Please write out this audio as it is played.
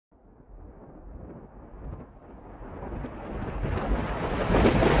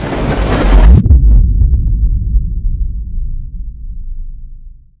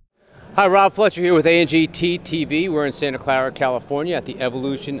Hi, Rob Fletcher here with ANGT TV. We're in Santa Clara, California at the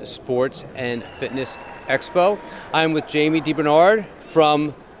Evolution Sports and Fitness Expo. I'm with Jami DeBernard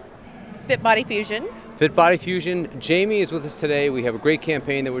from Fit Body Fusion. Fit Body Fusion. Jami is with us today. We have a great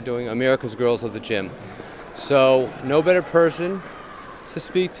campaign that we're doing, America's Girls of the Gym. So no better person to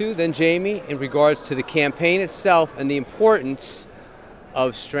speak to than Jami in regards to the campaign itself and the importance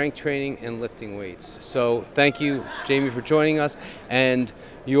of strength training and lifting weights. So thank you, Jami, for joining us. And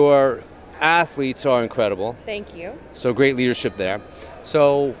your athletes are incredible. Thank you. So great leadership there.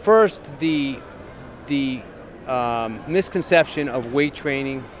 So first, the misconception of weight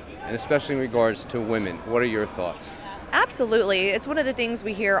training, and especially in regards to women. What are your thoughts? Absolutely. It's one of the things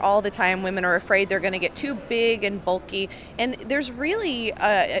we hear all the time. Women are afraid they're going to get too big and bulky. And there's really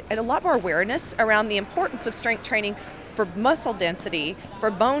a lot more awareness around the importance of strength training for muscle density,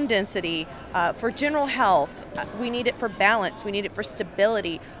 for bone density, for general health. We need it for balance. We need it for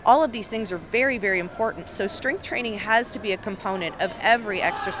stability. All of these things are very, very important. So strength training has to be a component of every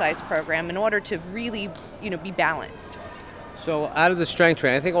exercise program in order to really, be balanced. So out of the strength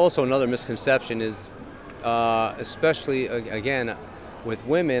training, I think also another misconception is, especially again with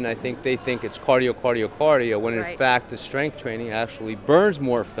women, I think they think it's cardio, when in fact the strength training actually burns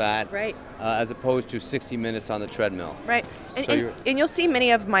more fat, as opposed to 60 minutes on the treadmill. Right, and you'll see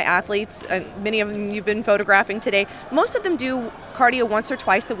many of my athletes, many of them you've been photographing today, most of them do cardio once or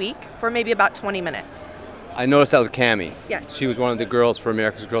twice a week for maybe about 20 minutes. I noticed that with Cami. Yes. She was one of the girls for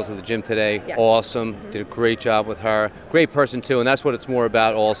America's Girls of the Gym today. Yes. Awesome. Did a great job with her. Great person too, and that's what it's more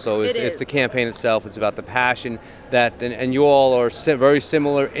about also. It's the campaign itself. It's about the passion that, and you all are very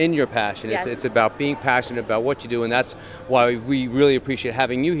similar in your passion. Yes. It's about being passionate about what you do, and that's why we really appreciate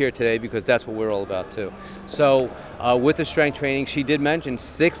having you here today, because that's what we're all about too. So with the strength training, she did mention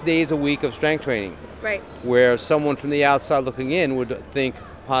 6 days a week of strength training. Right. Where someone from the outside looking in would think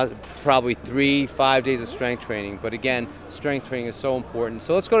probably 3-5 days of strength training, but again, strength training is so important.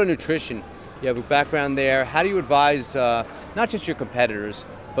 So let's go to nutrition. You have a background there. How do you advise not just your competitors,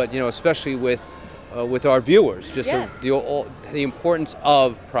 but especially with our viewers, just the importance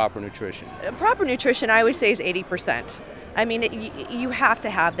of proper nutrition? Proper nutrition, I always say, is 80%. I mean, you have to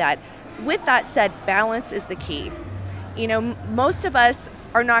have that. With that said, balance is the key. Most of us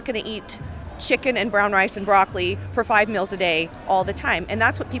are not going to eat chicken and brown rice and broccoli for 5 meals a day all the time, and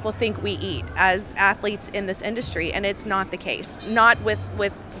that's what people think we eat as athletes in this industry, and it's not the case. Not with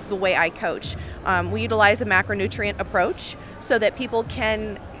the way I coach. We utilize a macronutrient approach so that people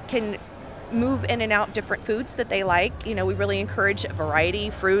can move in and out different foods that they like. We really encourage a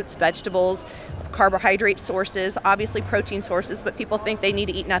variety: fruits, vegetables, carbohydrate sources, obviously protein sources, but people think they need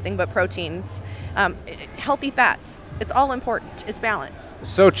to eat nothing but proteins. Healthy fats. It's all important. It's balance.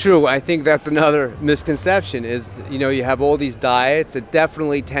 So true. I think that's another misconception is, you have all these diets. It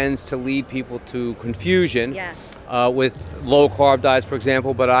definitely tends to lead people to confusion. Yes. With low carb diets, for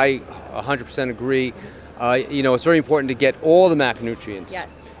example, but I 100% agree. It's very important to get all the macronutrients.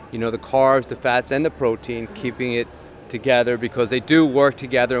 Yes. The carbs, the fats, and the protein, keeping it together, because they do work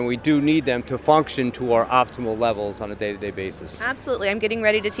together and we do need them to function to our optimal levels on a day-to-day basis. Absolutely. I'm getting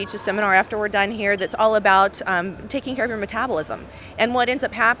ready to teach a seminar after we're done here that's all about taking care of your metabolism. And what ends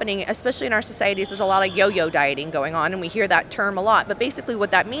up happening, especially in our societies, there's a lot of yo-yo dieting going on, and we hear that term a lot. But basically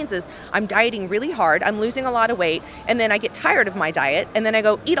what that means is I'm dieting really hard, I'm losing a lot of weight, and then I get tired of my diet, and then I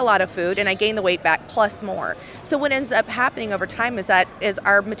go eat a lot of food and I gain the weight back plus more. So what ends up happening over time is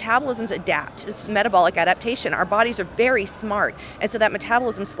our metabolisms adapt. It's metabolic adaptation. Our bodies are very smart, and so that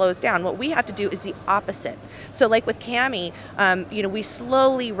metabolism slows down. What we have to do is the opposite. So like with Cami, we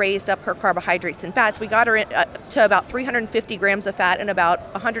slowly raised up her carbohydrates and fats. We got her to about 350 grams of fat and about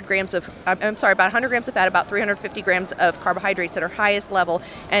 100 grams of, about 100 grams of fat, about 350 grams of carbohydrates at her highest level,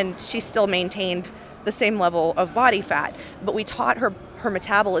 and she still maintained the same level of body fat. But we taught her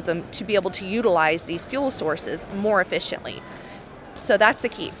metabolism to be able to utilize these fuel sources more efficiently. So that's the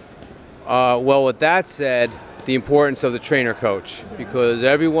key. Well, with that said, the importance of the trainer coach, because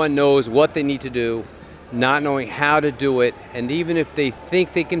everyone knows what they need to do, not knowing how to do it, and even if they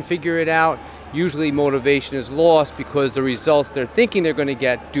think they can figure it out, usually motivation is lost because the results they're thinking they're going to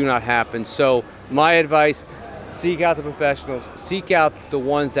get do not happen. So my advice, seek out the professionals, seek out the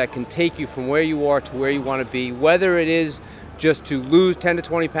ones that can take you from where you are to where you want to be, whether it is just to lose 10 to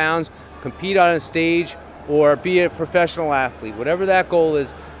 20 pounds, compete on a stage, or be a professional athlete. Whatever that goal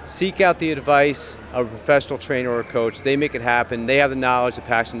is, seek out the advice of a professional trainer or coach. They make it happen. They have the knowledge, the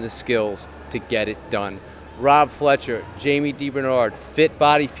passion, the skills to get it done. Rob Fletcher, Jami DeBernard, Fit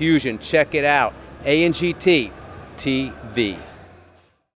Body Fusion. Check it out. ANGT TV.